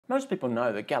Most people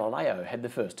know that Galileo had the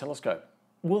first telescope.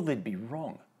 Well, they'd be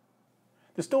wrong.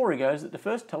 The story goes that the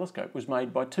first telescope was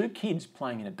made by two kids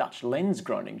playing in a Dutch lens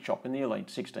grinding shop in the early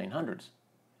 1600s.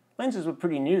 Lenses were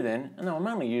pretty new then, and they were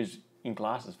mainly used in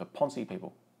glasses for poncy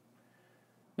people.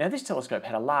 Now, this telescope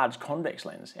had a large convex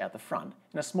lens out the front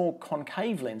and a small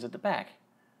concave lens at the back.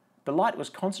 The light was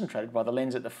concentrated by the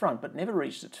lens at the front but never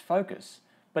reached its focus,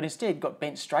 but instead got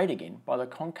bent straight again by the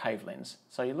concave lens,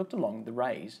 so you looked along the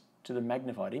rays to the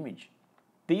magnified image.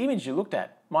 The image you looked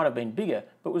at might have been bigger,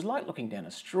 but was like looking down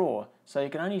a straw, so you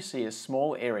can only see a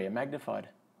small area magnified.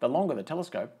 The longer the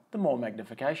telescope, the more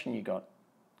magnification you got.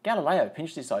 Galileo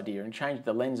pinched this idea and changed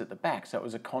the lens at the back so it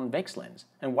was a convex lens,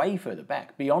 and way further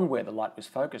back, beyond where the light was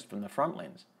focused from the front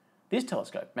lens. This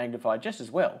telescope magnified just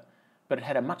as well, but it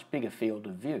had a much bigger field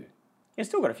of view. It's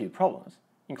still got a few problems,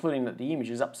 including that the image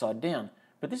is upside down,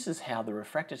 but this is how the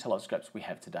refractor telescopes we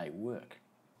have today work.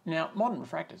 Now, modern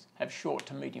refractors have short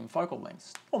to medium focal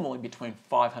lengths, normally between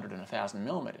 500 and 1000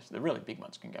 millimeters. The really big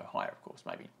ones can go higher, of course,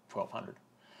 maybe 1200.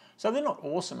 So they're not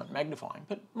awesome at magnifying,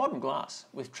 but modern glass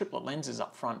with triplet lenses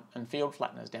up front and field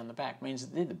flatteners down the back means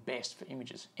that they're the best for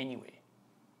images anywhere.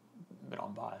 But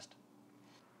I'm biased.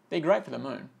 They're great for the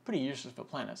moon, pretty useless for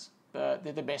planets, but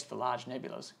they're the best for large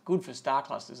nebulas, good for star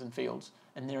clusters and fields,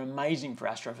 and they're amazing for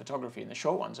astrophotography, and the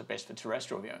short ones are best for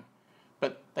terrestrial viewing.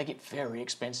 But they get very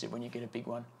expensive when you get a big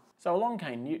one. So along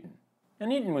came Newton. Now,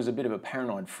 Newton was a bit of a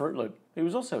paranoid Fruit Loop, but he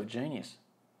was also a genius.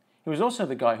 He was also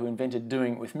the guy who invented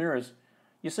doing it with mirrors.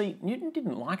 You see, Newton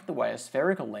didn't like the way a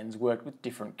spherical lens worked with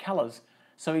different colours,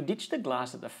 so he ditched the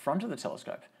glass at the front of the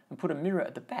telescope and put a mirror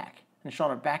at the back and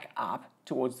shone it back up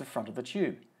towards the front of the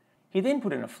tube. He then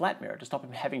put in a flat mirror to stop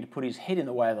him having to put his head in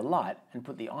the way of the light and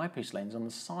put the eyepiece lens on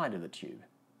the side of the tube.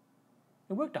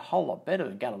 It worked a whole lot better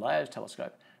than Galileo's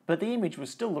telescope, but the image was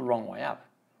still the wrong way up.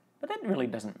 But that really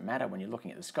doesn't matter when you're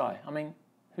looking at the sky. I mean,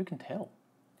 who can tell?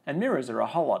 And mirrors are a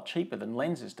whole lot cheaper than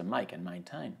lenses to make and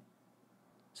maintain.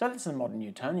 So that's the modern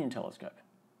Newtonian telescope.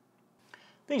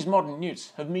 These modern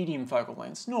newts have medium focal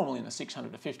lengths, normally in the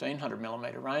 600 to 1500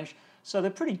 millimeter range, so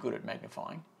they're pretty good at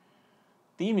magnifying.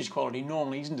 The image quality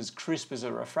normally isn't as crisp as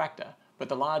a refractor, but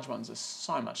the large ones are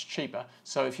so much cheaper,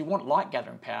 so if you want light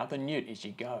gathering power, the newt is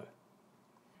your go.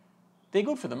 They're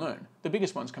good for the moon. The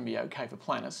biggest ones can be okay for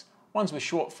planets. Ones with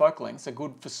short focal lengths are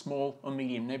good for small or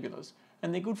medium nebulas,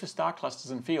 and they're good for star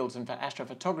clusters and fields and for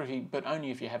astrophotography, but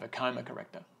only if you have a coma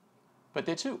corrector. But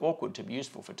they're too awkward to be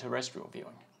useful for terrestrial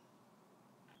viewing.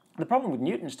 The problem with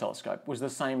Newton's telescope was the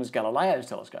same as Galileo's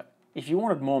telescope. If you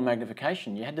wanted more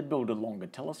magnification, you had to build a longer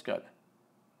telescope.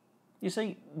 You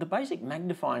see, the basic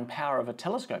magnifying power of a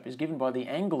telescope is given by the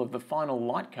angle of the final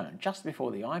light cone just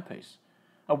before the eyepiece.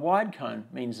 A wide cone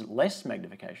means less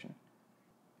magnification,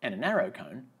 and a narrow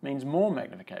cone means more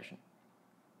magnification.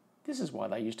 This is why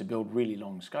they used to build really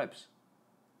long scopes.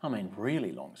 I mean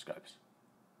really long scopes.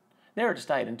 There it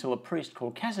stayed until a priest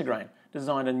called Cassegrain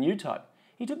designed a new type.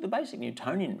 He took the basic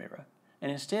Newtonian mirror,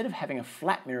 and instead of having a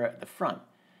flat mirror at the front,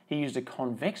 he used a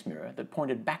convex mirror that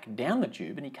pointed back down the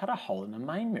tube, and he cut a hole in the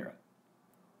main mirror.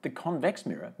 The convex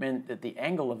mirror meant that the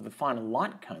angle of the final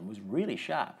light cone was really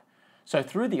sharp, so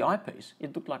through the eyepiece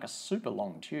it looked like a super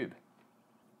long tube.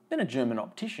 Then a German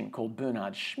optician called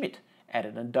Bernhard Schmidt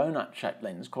added a donut-shaped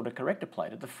lens called a corrector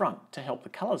plate at the front to help the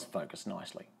colours focus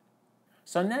nicely.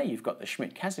 So now you've got the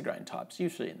Schmidt-Cassegrain types you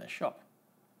see in the shop.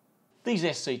 These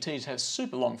SCTs have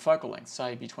super long focal lengths,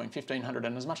 say between 1500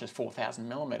 and as much as 4000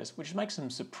 millimeters, which makes them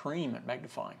supreme at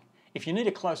magnifying. If you need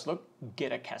a close look,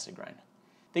 get a Cassegrain.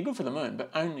 They're good for the moon,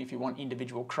 but only if you want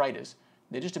individual craters.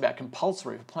 They're just about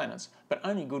compulsory for planets, but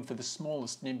only good for the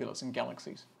smallest nebulas and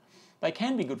galaxies. They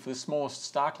can be good for the smallest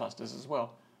star clusters as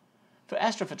well. For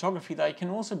astrophotography, they can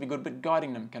also be good, but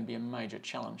guiding them can be a major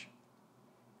challenge.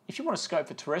 If you want a scope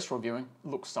for terrestrial viewing,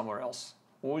 look somewhere else.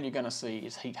 All you're going to see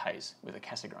is heat haze with a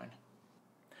Cassegrain.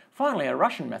 Finally, a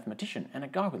Russian mathematician and a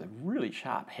guy with a really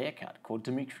sharp haircut called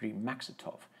Dmitry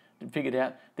Maksutov figured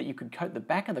out that you could coat the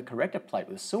back of the corrector plate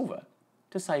with silver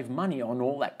to save money on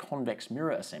all that convex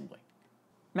mirror assembly.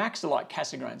 Macs are like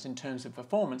Cassegrains in terms of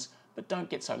performance, but don't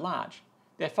get so large.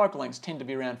 Their focal lengths tend to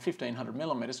be around 1500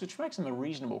 millimeters, which makes them a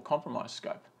reasonable compromise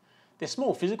scope. Their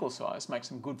small physical size makes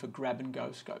them good for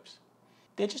grab-and-go scopes.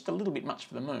 They're just a little bit much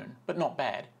for the moon, but not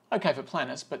bad. Okay for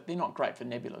planets, but they're not great for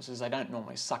nebulas as they don't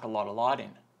normally suck a lot of light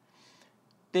in.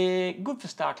 They're good for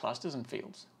star clusters and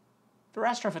fields. For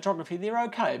astrophotography, they're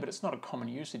okay, but it's not a common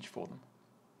usage for them.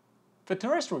 For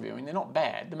terrestrial viewing, they're not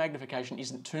bad. The magnification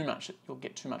isn't too much that you'll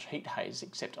get too much heat haze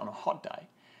except on a hot day.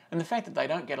 And the fact that they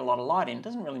don't get a lot of light in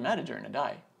doesn't really matter during the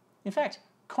day. In fact,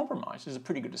 compromise is a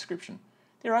pretty good description.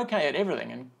 They're okay at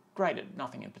everything and great at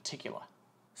nothing in particular.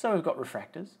 So we've got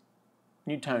refractors,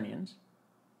 Newtonians,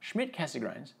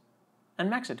 Schmidt-Cassegrains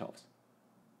and Maksutovs,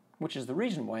 which is the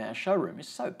reason why our showroom is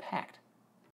so packed.